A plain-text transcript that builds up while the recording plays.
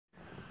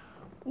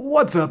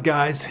What's up,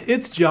 guys?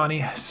 It's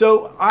Johnny.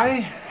 So I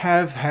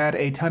have had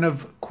a ton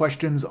of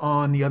questions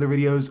on the other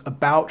videos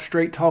about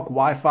Straight Talk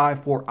Wi-Fi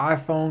for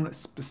iPhone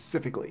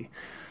specifically.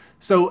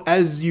 So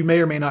as you may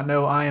or may not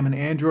know, I am an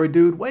Android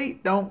dude.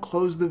 Wait, don't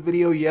close the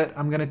video yet.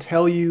 I'm going to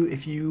tell you,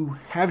 if you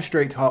have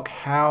Straight Talk,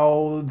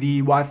 how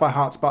the Wi-Fi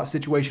hotspot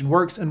situation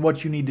works and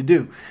what you need to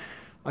do.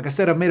 Like I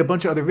said, I've made a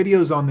bunch of other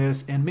videos on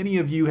this, and many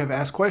of you have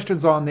asked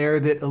questions on there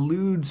that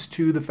alludes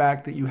to the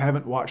fact that you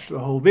haven't watched the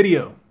whole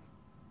video.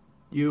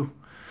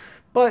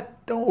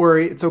 But don't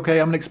worry, it's okay.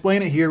 I'm going to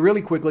explain it here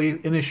really quickly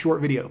in this short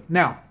video.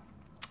 Now,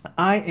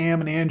 I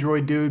am an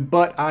Android dude,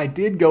 but I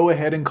did go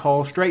ahead and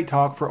call Straight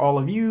Talk for all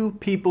of you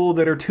people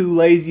that are too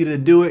lazy to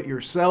do it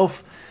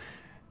yourself.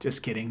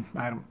 Just kidding.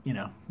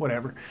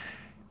 Whatever.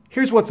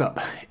 Here's what's up.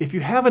 If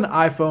you have an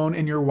iPhone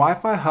and your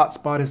Wi-Fi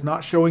hotspot is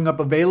not showing up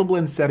available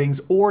in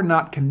settings or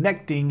not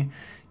connecting,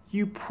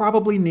 you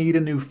probably need a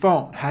new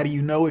phone. How do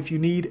you know if you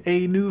need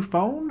a new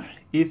phone?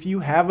 If you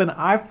have an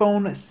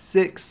iPhone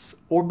 6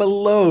 or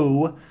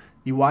below,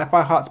 the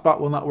Wi-Fi hotspot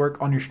will not work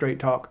on your Straight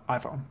Talk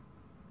iPhone.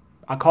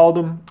 I called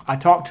them, I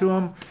talked to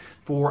them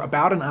for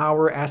about an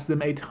hour, asked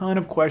them a ton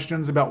of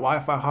questions about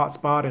Wi-Fi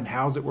hotspot and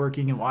how's it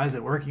working and why is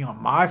it working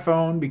on my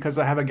phone, because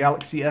I have a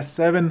Galaxy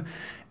S7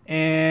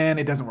 and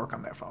it doesn't work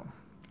on that phone.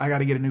 I got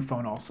to get a new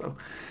phone also.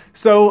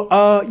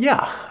 So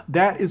yeah,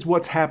 that is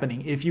what's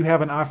happening. If you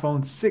have an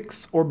iPhone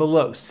 6 or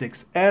below,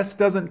 6S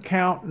doesn't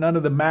count, none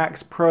of the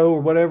Max Pro or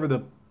whatever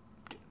the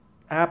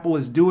Apple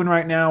is doing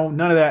right now,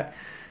 none of that.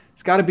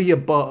 It's got to be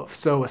above.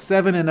 So a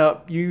 7 and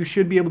up, you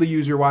should be able to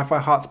use your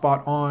Wi-Fi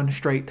hotspot on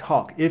Straight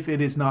Talk. If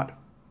it is not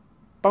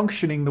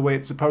functioning the way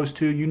it's supposed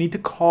to, you need to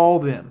call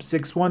them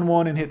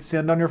 611 and hit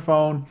send on your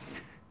phone.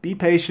 Be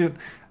patient.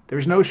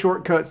 There's no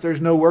shortcuts.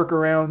 There's no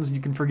workarounds. You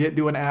can forget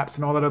doing apps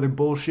and all that other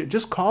bullshit.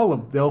 Just call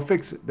them. They'll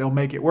fix it. They'll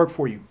make it work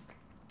for you.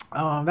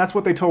 That's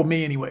what they told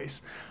me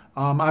anyways.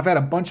 I've had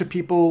a bunch of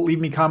people leave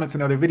me comments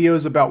in other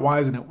videos about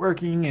why isn't it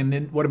working, and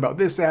then what about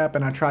this app,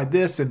 and I tried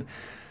this, and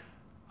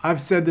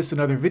I've said this in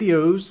other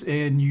videos,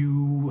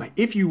 and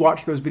if you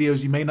watch those videos,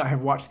 you may not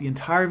have watched the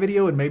entire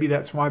video, and maybe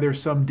that's why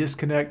there's some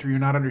disconnect or you're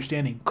not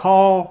understanding.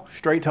 Call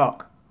Straight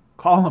Talk.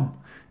 Call them.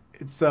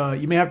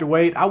 You may have to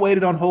wait. I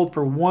waited on hold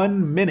for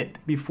 1 minute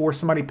before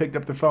somebody picked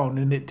up the phone,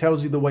 and it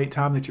tells you the wait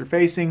time that you're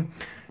facing.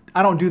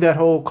 I don't do that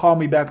whole call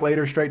me back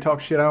later Straight Talk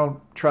shit. I don't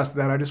trust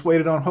that. I just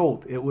waited on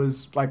hold. It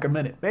was like a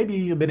minute,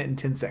 maybe a minute and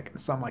 10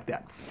 seconds, something like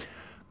that.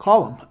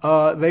 Call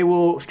them. They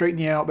will straighten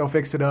you out. They'll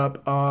fix it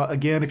up.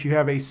 Again, if you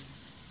have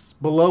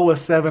below a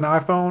 7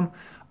 iPhone,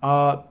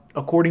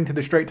 according to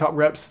the Straight Talk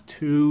reps,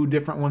 2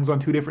 different ones on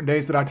 2 different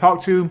days that I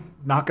talked to,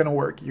 not going to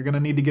work. You're going to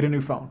need to get a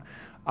new phone.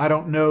 I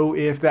don't know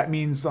if that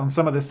means on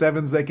some of the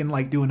 7s they can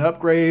like do an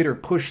upgrade or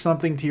push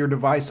something to your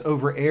device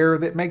over air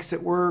that makes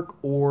it work,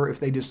 or if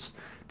they just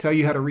tell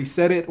you how to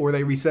reset it or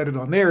they reset it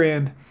on their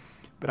end.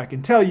 But I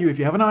can tell you, if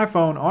you have an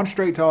iPhone on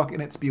Straight Talk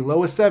and it's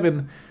below a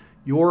 7,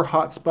 your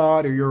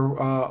hotspot or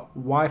your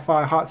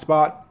Wi-Fi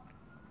hotspot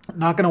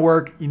not going to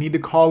work. You need to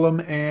call them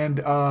and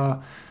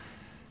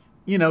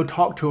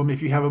talk to them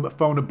if you have a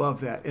phone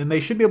above that, and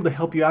they should be able to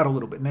help you out a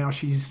little bit. Now,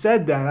 she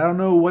said that. I don't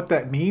know what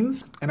that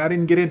means, and I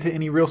didn't get into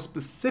any real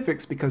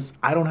specifics because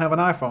I don't have an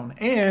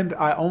iPhone, and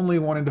I only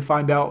wanted to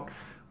find out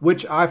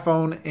which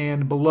iPhone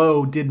and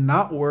below did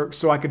not work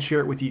so I could share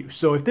it with you.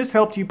 So if this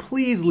helped you,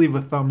 please leave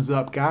a thumbs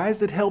up,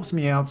 guys. It helps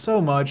me out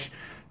so much.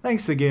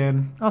 Thanks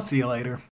again. I'll see you later.